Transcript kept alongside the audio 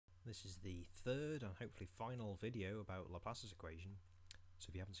This is the third and hopefully final video about Laplace's equation, so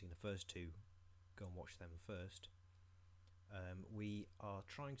if you haven't seen the first two, go and watch them first. We are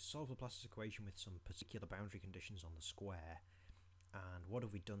trying to solve Laplace's equation with some particular boundary conditions on the square, and what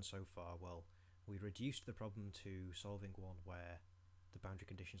have we done so far? Well, we reduced the problem to solving one where the boundary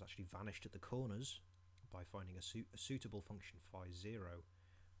conditions actually vanished at the corners by finding a suitable function phi 0,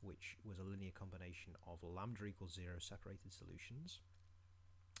 which was a linear combination of lambda equals 0 separated solutions.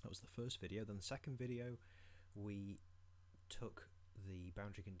 That was the first video. Then the second video, we took the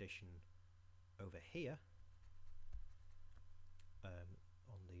boundary condition over here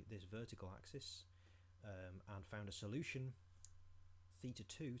on this vertical axis and found a solution theta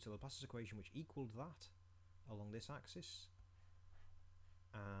 2 to Laplace's equation which equaled that along this axis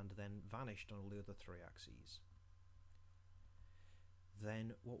and then vanished on all the other three axes.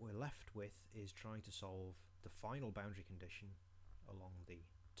 Then what we're left with is trying to solve the final boundary condition along the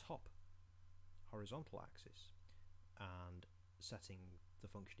top horizontal axis and setting the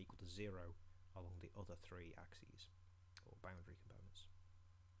function equal to 0 along the other three axes or boundary components.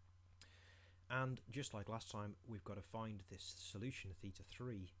 And just like last time, we've got to find this solution theta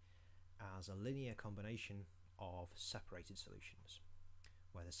 3 as a linear combination of separated solutions,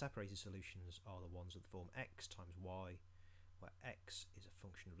 where the separated solutions are the ones of the form x times y, where x is a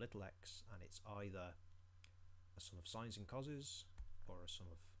function of little x and it's either a sum of sines and coses or a sum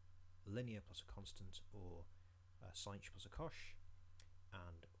of linear plus a constant or a sinh plus a cosh,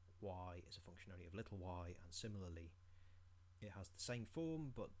 and y is a function only of little y, and similarly it has the same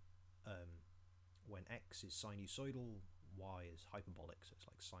form, but when x is sinusoidal, y is hyperbolic, so it's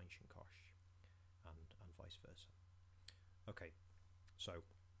like sinh and cosh, and vice versa. Okay, so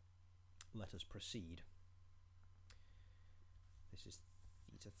let us proceed. This is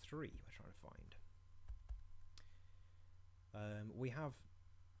theta 3 we're trying to find. We have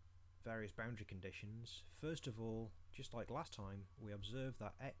various boundary conditions. First of all, just like last time, we observe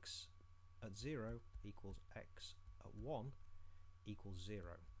that x at 0 equals x at 1 equals 0.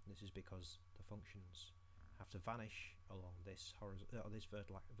 This is because the functions have to vanish along this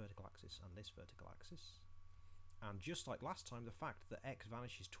vertical axis and this vertical axis. And just like last time, the fact that x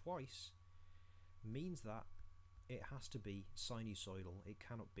vanishes twice means that it has to be sinusoidal. It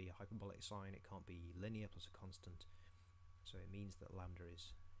cannot be a hyperbolic sine, it can't be linear plus a constant, so it means that lambda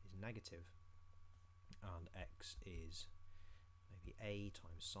is negative and x is maybe a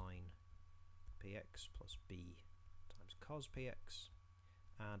times sine px plus b times cos px.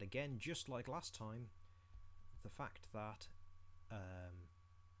 And again, just like last time, the fact that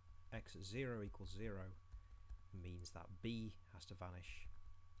x at 0 equals 0 means that b has to vanish.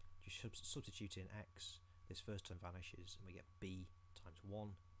 Just substitute in x, this first term vanishes and we get b times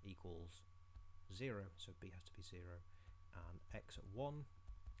 1 equals 0, so b has to be 0, and x at 1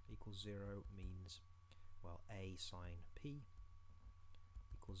 equals 0 means, well, a sine p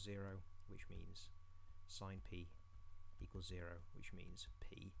equals 0, which means sine p equals 0, which means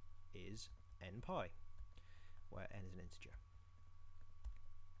p is n pi, where n is an integer.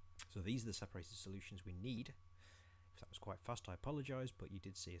 So these are the separated solutions we need. If that was quite fast, I apologise, but you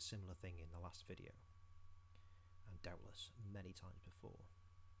did see a similar thing in the last video, and doubtless many times before.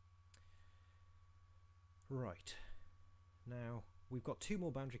 Right, now we've got two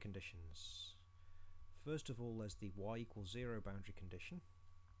more boundary conditions. First of all, there's the y equals 0 boundary condition.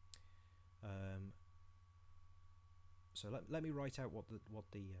 So let me write out what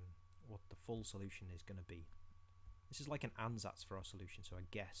the full solution is going to be. This is like an ansatz for our solution, so a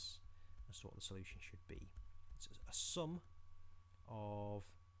guess as to what the solution should be. It's a sum of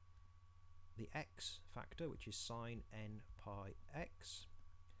the x factor, which is sine n pi x,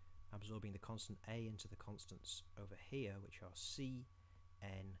 absorbing the constant a into the constants over here, which are c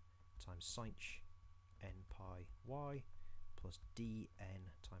n times sinh n pi y plus dn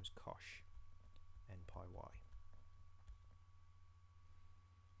times cosh n pi y.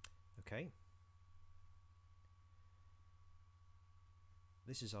 Okay,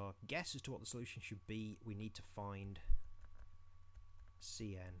 this is our guess as to what the solution should be. We need to find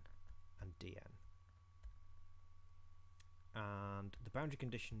cn and dn. And the boundary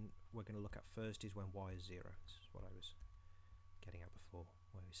condition we're going to look at first is when y is 0. This is what I was getting at before,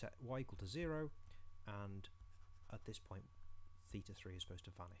 where we set y equal to 0, and at this point theta 3 is supposed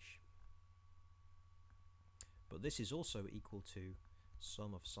to vanish. But this is also equal to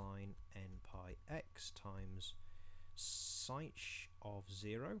sum of sine n pi x times sinh of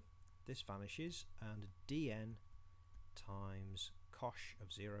 0, this vanishes, and dn times cosh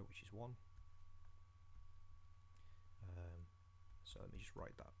of 0, which is 1. So let me just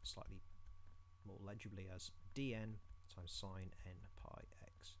write that slightly more legibly as dn times sine n pi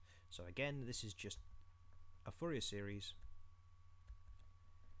x. So again, this is just a Fourier series,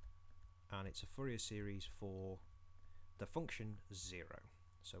 and it's a Fourier series for the function 0.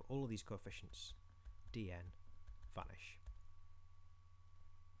 So all of these coefficients dn vanish.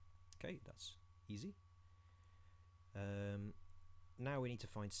 Okay, that's easy. Now we need to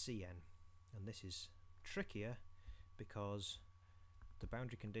find Cn, and this is trickier because the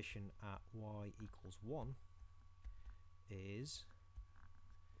boundary condition at y equals 1 is,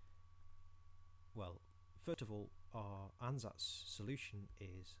 well, first of all, our ansatz solution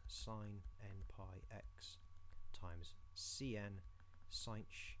is sine n pi x times Cn sinh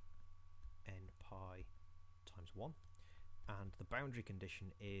n pi times 1, and the boundary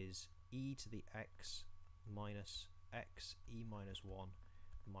condition is e to the x minus x e minus 1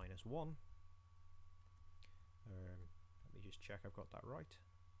 minus 1. Let me just check I've got that right.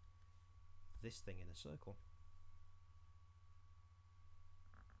 This thing in a circle.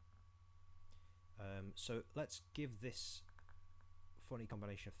 So let's give this funny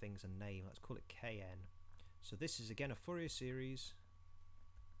combination of things a name. Let's call it Kn. So this is again a Fourier series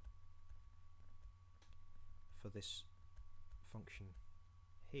for this function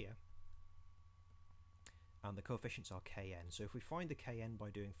here, and the coefficients are Kn. So if we find the Kn by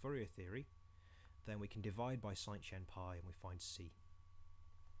doing Fourier theory, then we can divide by sinh n pi and we find C.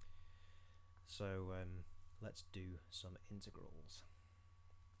 So let's do some integrals.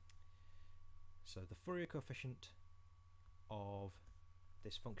 So the Fourier coefficient of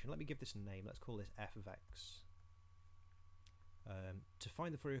this function, let me give this a name, let's call this f of x. To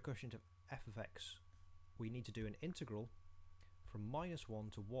find the Fourier coefficient of f of x, we need to do an integral from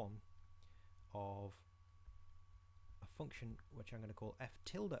 -1 to 1 of a function which I'm going to call f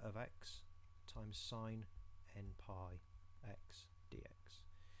tilde of x times sine n pi x dx.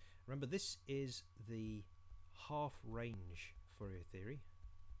 Remember, this is the half-range Fourier theory.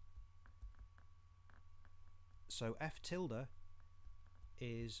 So f tilde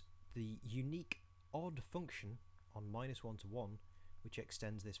is the unique odd function on -1 to 1 which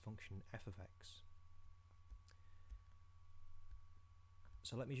extends this function f of x.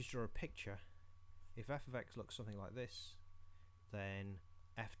 So let me just draw a picture. If f of x looks something like this, then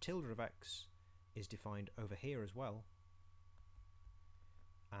f tilde of x is defined over here as well,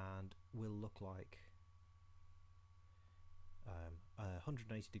 and will look like a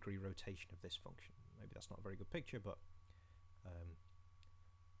 180-degree rotation of this function. Maybe that's not a very good picture, but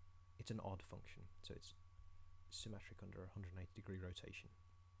it's an odd function, so it's symmetric under a 180-degree rotation.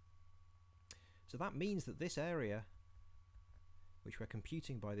 So that means that this area, which we're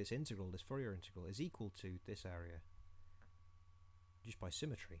computing by this integral, this Fourier integral, is equal to this area just by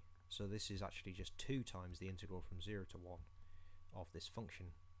symmetry. So this is actually just 2 times the integral from 0 to 1 of this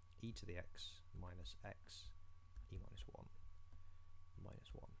function e to the x minus x e minus 1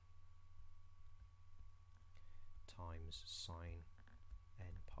 minus 1 times sine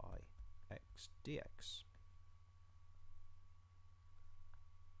n pi x dx.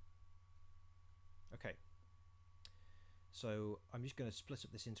 Okay, so I'm just going to split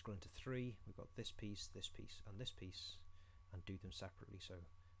up this integral into 3. We've got this piece, and this piece, and do them separately. So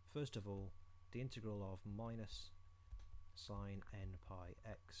first of all, the integral of minus sine n pi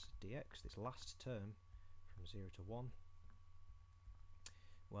x dx, this last term from 0 to 1.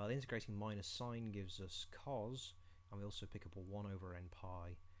 Well, integrating minus sine gives us cos, and we also pick up a 1 over n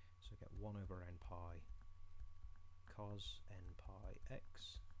pi, so we get 1 over n pi cos n pi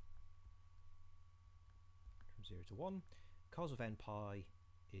x from 0 to 1. Cos of n pi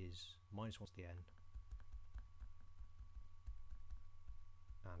is minus 1 to the n,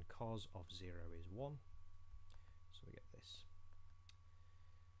 and cos of 0 is 1, so we get this.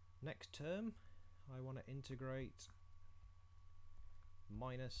 Next term, I want to integrate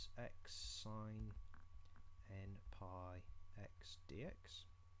minus x sine n pi x dx.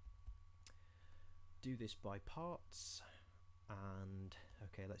 Do this by parts, and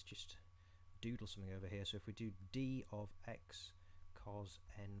okay, let's just doodle something over here. So if we do d of x cos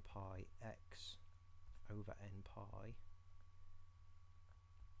n pi x over n pi,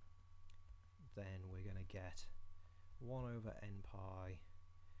 then we're going to get 1 over n pi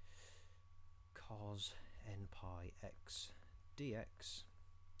cos n pi x dx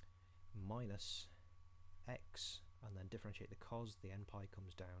minus x, and then differentiate the cos, the n pi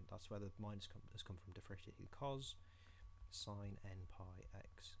comes down. That's where the minus has come from, differentiating the cos, sine n pi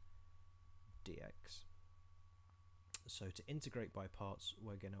x dx. So to integrate by parts,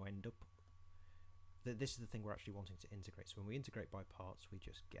 we're going to end up, this is the thing we're actually wanting to integrate. So when we integrate by parts, we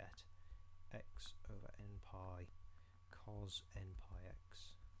just get x over n pi cos n pi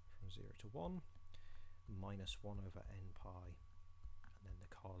x from 0 to 1 minus 1 over n pi, and then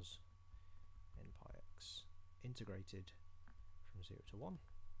the cos integrated from 0 to 1.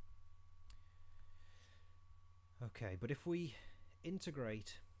 Okay, but if we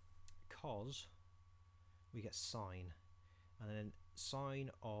integrate cos, we get sine, and then sine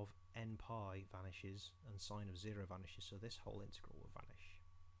of n pi vanishes and sine of 0 vanishes, so this whole integral will vanish.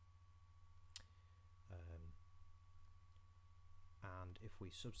 And if we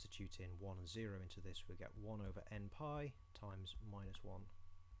substitute in 1 and 0 into this, we get 1 over n pi times minus 1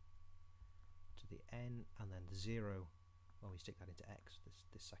 to the n, and then the 0, when we stick that into x,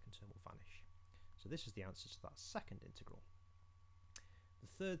 this second term will vanish. So this is the answer to that second integral. The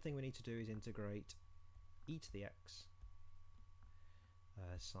third thing we need to do is integrate e to the x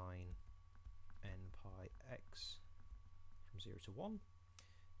sine n pi x from 0 to 1.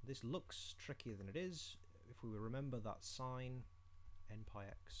 This looks trickier than it is. If we remember that sine n pi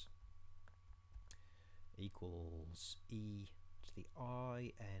x equals e to the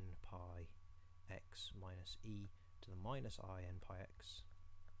I n pi x minus e to the minus I n pi x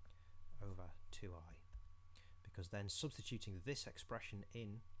over 2i, because then substituting this expression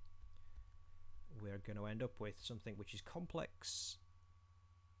in, we're going to end up with something which is complex,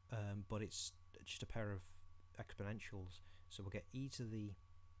 but it's just a pair of exponentials. So we'll get e to the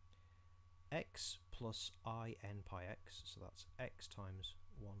x plus I n pi x, so that's x times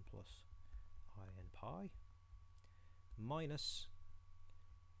 1 plus I n pi, minus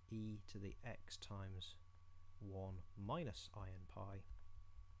e to the x times 1 minus I n pi,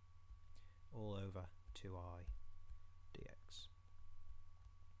 all over 2i dx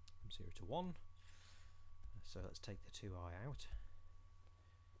from 0 to 1. So let's take the 2i out.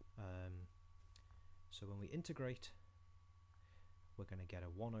 So when we integrate, we're going to get a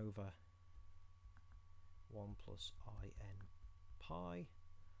 1 over 1 plus I n pi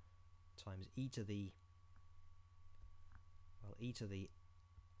times e to the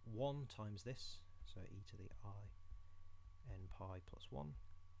 1 times this, so e to the I n pi plus 1,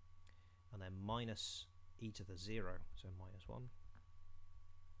 and then minus e to the 0, so minus 1,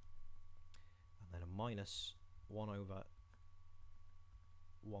 and then a minus 1 over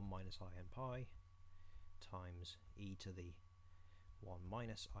 1 minus I n pi times e to the 1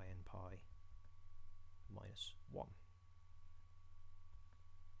 minus I n pi minus 1.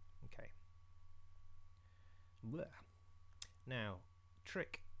 Okay. Blech. Now,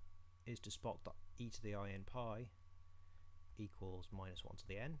 trick is to spot that e to the I n pi equals minus 1 to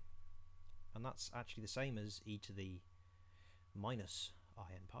the n, and that's actually the same as e to the minus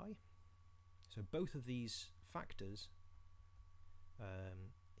I n pi. So both of these factors,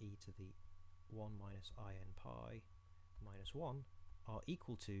 e to the 1 minus I n pi minus 1, are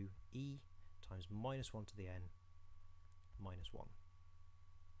equal to e times minus 1 to the n minus 1.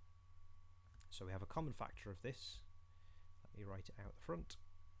 So we have a common factor of this. Let me write it out the front.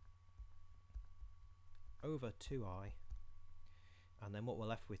 Over 2i, and then what we're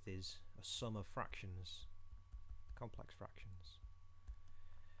left with is a sum of fractions, complex fractions.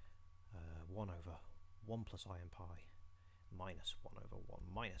 1 over 1 plus I n pi minus 1 over 1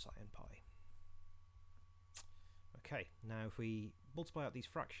 minus I n pi. Okay, now if we multiply out these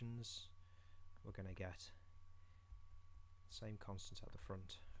fractions, we're going to get the same constant at the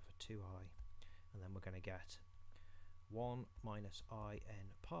front over 2i, and then we're going to get 1 minus I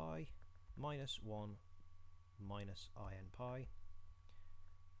n pi minus 1 minus I n pi,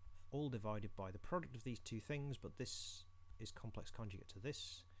 all divided by the product of these two things, but this is complex conjugate to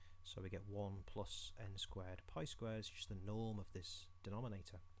this, so we get 1 plus n squared pi squared is just the norm of this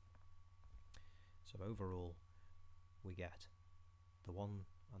denominator. So overall we get the 1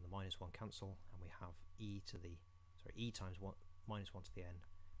 and the minus 1 cancel, and we have e times 1 minus 1 to the n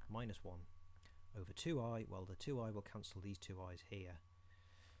minus 1 over 2i. Well, the 2i will cancel these two i's here.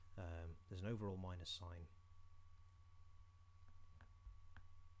 There's an overall minus sign,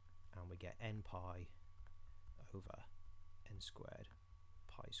 and we get n pi over n squared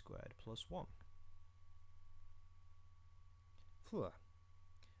pi squared plus 1.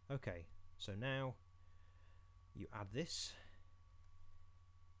 Okay, so now you add this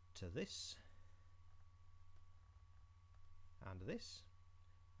to this and this,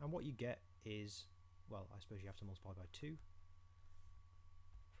 and what you get is, well, I suppose you have to multiply by 2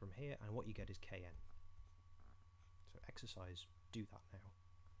 from here, and what you get is kn. So exercise, do that now.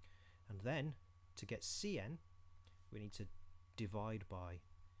 And then to get cn, we need to divide by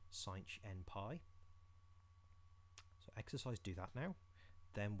sinh n pi. So exercise, do that now.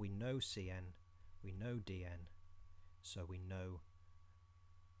 Then we know cn, we know dn, so we know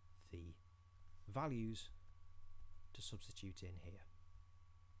the values to substitute in here.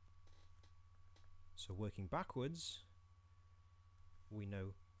 So working backwards, we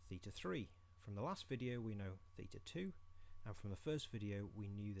know theta 3 From the last video we know theta 2, and from the first video we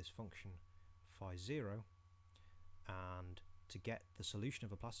knew this function phi 0, and to get the solution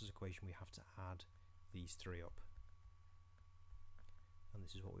of Laplace's equation we have to add these three up. And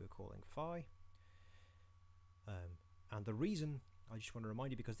this is what we were calling phi. And the reason, I just want to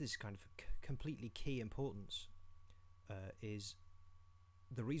remind you, because this is kind of completely key importance, is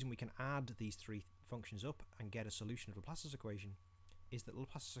the reason we can add these three functions up and get a solution of Laplace's equation is that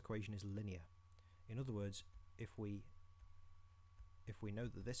Laplace's equation is linear. In other words, if we know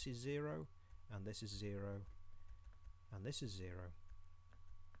that this is 0 and this is 0 and this is 0,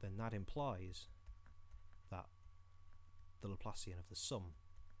 then that implies that the Laplacian of the sum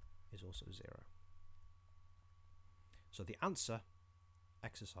is also 0. So the answer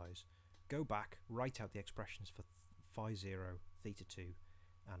exercise, go back, write out the expressions for phi 0, theta 2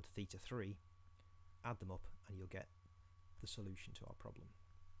 and theta 3, add them up and you'll get the solution to our problem.